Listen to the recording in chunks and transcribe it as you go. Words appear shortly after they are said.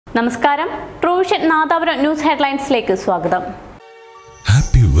നമസ്കാരം provision Nadapuram news ഹെഡ്ലൈൻസിലേക്ക് സ്വാഗതം.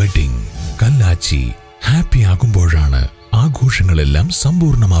 Happy wedding Kallachi. Happy ആകുമ്പോഴാണ് ആഘോഷങ്ങളെല്ലാം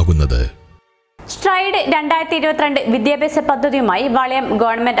സമ്പൂർണ്ണമാകുന്നത്. സ്ട്രൈഡ് 2022 വിദ്യാഭ്യാസ പദ്ധതിയുമായി വളയം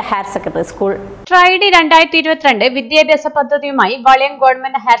government higher secondary school. Stride 2022 വിദ്യാഭ്യാസ പദ്ധതിയുമായി വളയം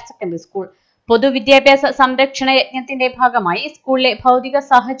ഗവൺമെന്റ് ഹയർ സെക്കൻഡറി സ്കൂൾ പൊതുവിദ്യാഭ്യാസ സംരക്ഷണ യജ്ഞത്തിന്റെ ഭാഗമായി സ്കൂളിലെ ഭൗതിക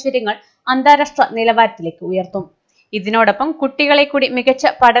സാഹചര്യങ്ങൾ അന്താരാഷ്ട്ര നിലവാരത്തിലേക്ക് ഉയർത്തും. ഇതിനോടൊപ്പം കുട്ടികളെ കൂടി മികച്ച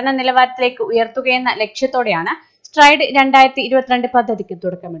പഠന നിലവാരത്തിലേക്ക് ഉയർത്തുകയെന്ന ലക്ഷ്യത്തോടെയാണ് സ്ട്രൈഡ് 2022 പദ്ധതിക്ക്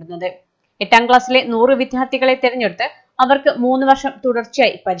തുടക്കമിടുന്നത്. 8ാം ക്ലാസ്സിലെ 100 വിദ്യാർത്ഥികളെ തിരഞ്ഞെടുത്ത് അവർക്ക് 3 വർഷം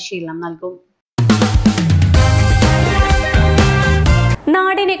തുടർച്ചയായി പരിശീലനം നൽകും.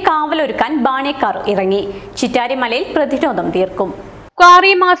 നാടിനെ കാവലൊരുക്കാൻ ബാണേക്കാർ ഇറങ്ങി. ചിറ്റാരിമലയിൽ പ്രതിരോധം തീർക്കും.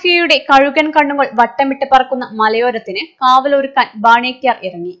 ക്വാറി മാഫിയയുടെ കഴുകൻ കണ്ണുകൾ വട്ടമിട്ട് പറക്കുന്ന മലയോരത്തിന് കാവലൊരുക്കാൻ ബാണേക്കാർ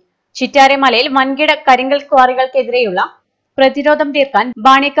ഇറങ്ങി. ചിറ്റാരിമലയിൽ വൻകിട കരിങ്കൽ ക്വാറികൾക്കെതിരെയുള്ള പ്രതിരോധം തീർക്കാൻ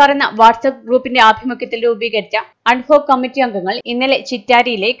ബാണേക്കാർ എന്ന വാട്സ്ആപ്പ് ഗ്രൂപ്പിന്റെ ആഭിമുഖ്യത്തിൽ രൂപീകരിച്ച അഡ്ഹോക് കമ്മിറ്റി അംഗങ്ങൾ ഇന്നലെ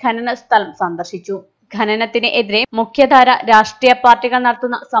ചിറ്റാരിയിലെ ഖനന സ്ഥലം സന്ദർശിച്ചു. ഖനനത്തിന് എതിരെ മുഖ്യധാര രാഷ്ട്രീയ പാർട്ടികൾ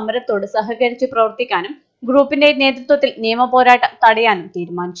നടത്തുന്ന സമരത്തോട് സഹകരിച്ച് പ്രവർത്തിക്കാനും ഗ്രൂപ്പിന്റെ നേതൃത്വത്തിൽ നിയമപോരാട്ടം തടയാനും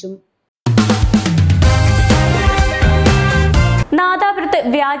തീരുമാനിച്ചു. നാദാപുരത്ത്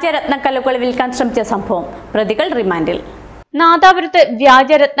വ്യാജരത്നക്കല്ലുകൾ വിൽക്കാൻ ശ്രമിച്ച സംഭവം, പ്രതികൾ റിമാൻഡിൽ. നാദാപുരത്ത്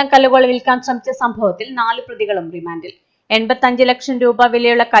വ്യാജരത്നക്കല്ലുകൾ വിൽക്കാൻ ശ്രമിച്ച സംഭവത്തിൽ 4 പ്രതികളും റിമാൻഡിൽ. 85 ലക്ഷം രൂപ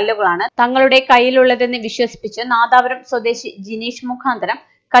വിലയുള്ള കല്ലുകളാണ് തങ്ങളുടെ കയ്യിലുള്ളതെന്ന് വിശ്വസിപ്പിച്ച് നാദാപുരം സ്വദേശി ജിനീഷ് മുഖാന്തരം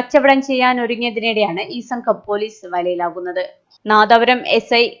കച്ചവടം ചെയ്യാനൊരുങ്ങിയതിനിടെയാണ് ഈ സംഘം പോലീസ് വലയിലാകുന്നത്. നാദാപുരം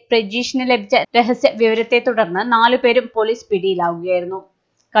SI പ്രജീഷിന് ലഭിച്ച രഹസ്യ വിവരത്തെ തുടർന്ന് 4 പേരും പോലീസ് പിടിയിലാവുകയായിരുന്നു.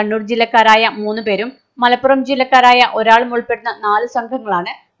 കണ്ണൂർ ജില്ലക്കാരായ 3 പേരും മലപ്പുറം ജില്ലക്കാരായ ഒരാളും ഉൾപ്പെടുന്ന 4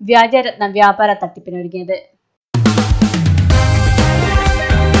 സംഘങ്ങളാണ് വ്യാജരത്ന വ്യാപാര തട്ടിപ്പിനൊരുങ്ങിയത്.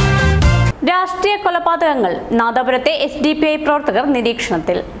 രാഷ്ട്രീയ കൊലപാതകങ്ങൾ, നാദാപുരത്തെ SDPI പ്രവർത്തകർ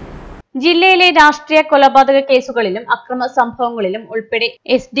നിരീക്ഷണത്തിൽ. ജില്ലയിലെ രാഷ്ട്രീയ കൊലപാതക കേസുകളിലും അക്രമ സംഭവങ്ങളിലും ഉൾപ്പെടെ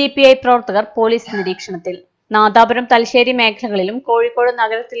SDPI പ്രവർത്തകർ പോലീസ് നിരീക്ഷണത്തിൽ. നാദാപുരം തലശ്ശേരി മേഖലകളിലും കോഴിക്കോട്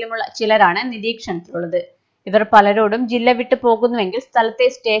നഗരത്തിലുമുള്ള ചിലരാണ് നിരീക്ഷണത്തിലുള്ളത്. ഇവർ പലരോടും ജില്ല വിട്ടു പോകുന്നുവെങ്കിൽ സ്ഥലത്തെ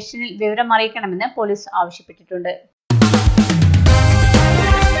സ്റ്റേഷനിൽ വിവരം അറിയിക്കണമെന്ന് പോലീസ് ആവശ്യപ്പെട്ടിട്ടുണ്ട്.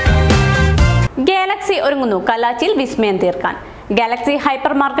 ഗാലക്സി ഒരുങ്ങുന്നു. കല്ലാച്ചിയിൽ വിസ്മയം തീർക്കാൻ. ഗാലക്സി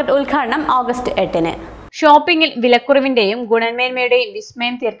ഹൈപ്പർ മാർക്കറ്റ് ഉദ്ഘാടനം ഓഗസ്റ്റ് 8-ന്. ഷോപ്പിംഗിൽ വിലക്കുറവിന്റെയും ഗുണമേന്മയുടെയും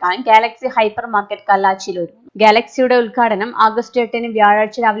വിസ്മയം തീർക്കാൻ ഗാലക്സി ഹൈപ്പർ മാർക്കറ്റ് കല്ലാച്ചിയിൽ ഒരുങ്ങും. ഗാലക്സിയുടെ ഉദ്ഘാടനം ആഗസ്റ്റ് 8-ന്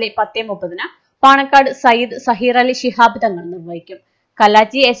വ്യാഴാഴ്ച രാവിലെ 10:30-ന് പാണക്കാട് സയ്യിദ് സഹീർ അലി ശിഹാബ് തങ്ങൾ നിർവഹിക്കും.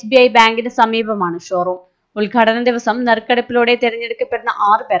 കല്ലാച്ചി SBI ബാങ്കിന് സമീപമാണ് ഷോറൂം. ഉദ്ഘാടന ദിവസം നറുക്കെടുപ്പിലൂടെ തിരഞ്ഞെടുക്കപ്പെടുന്ന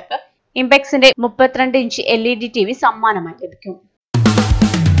 6 പേർക്ക് ഇംപെക്സിന്റെ 32 ഇഞ്ച് LED TV സമ്മാനമായി ലഭിക്കും.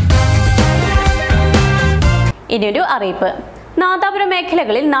 ഇനിയൊരു അറിയിപ്പ്. നാദാപുരം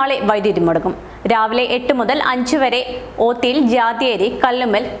മേഖലകളിൽ നാളെ വൈദ്യുതി മുടങ്ങും. രാവിലെ 8 മുതൽ 5 വരെ ഓത്തിയിൽ, ജാതിയേരി,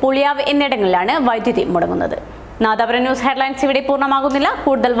 കല്ലുമ്മൽ, പുളിയാവ് എന്നിടങ്ങളിലാണ് വൈദ്യുതി മുടങ്ങുന്നത്. നാദാപുരം ന്യൂസ് ഹെഡ്ലൈൻസ് ഇവിടെ പൂർണ്ണമാകുന്നില്ല.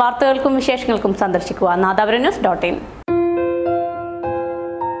 കൂടുതൽ വാർത്തകൾക്കും വിശേഷങ്ങൾക്കും സന്ദർശിക്കുക nadapuramnews.in.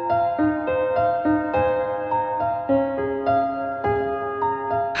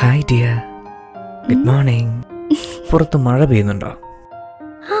 Hi dear, good morning. പുറത്ത് മഴ പെയ്യുന്നുണ്ടോ?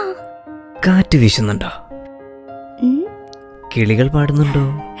 കാറ്റ് വീശുന്നുണ്ടോ? കിളികൾ പാടുന്നുണ്ടോ?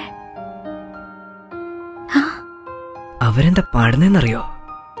 അവരെന്താ പാടുന്നറിയോ?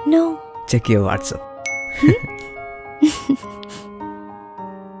 Check your WhatsApp.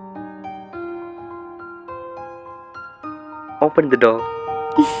 Open the door.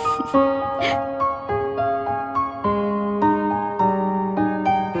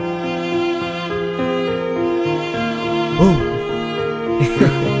 Oh.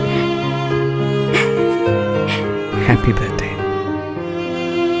 Happy birthday.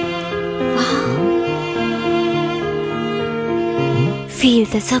 Feel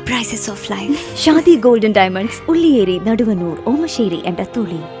the surprises of life. Shadi Golden Diamonds, Ulliyeri, Naduvanur, Omasheri and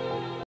Athuli.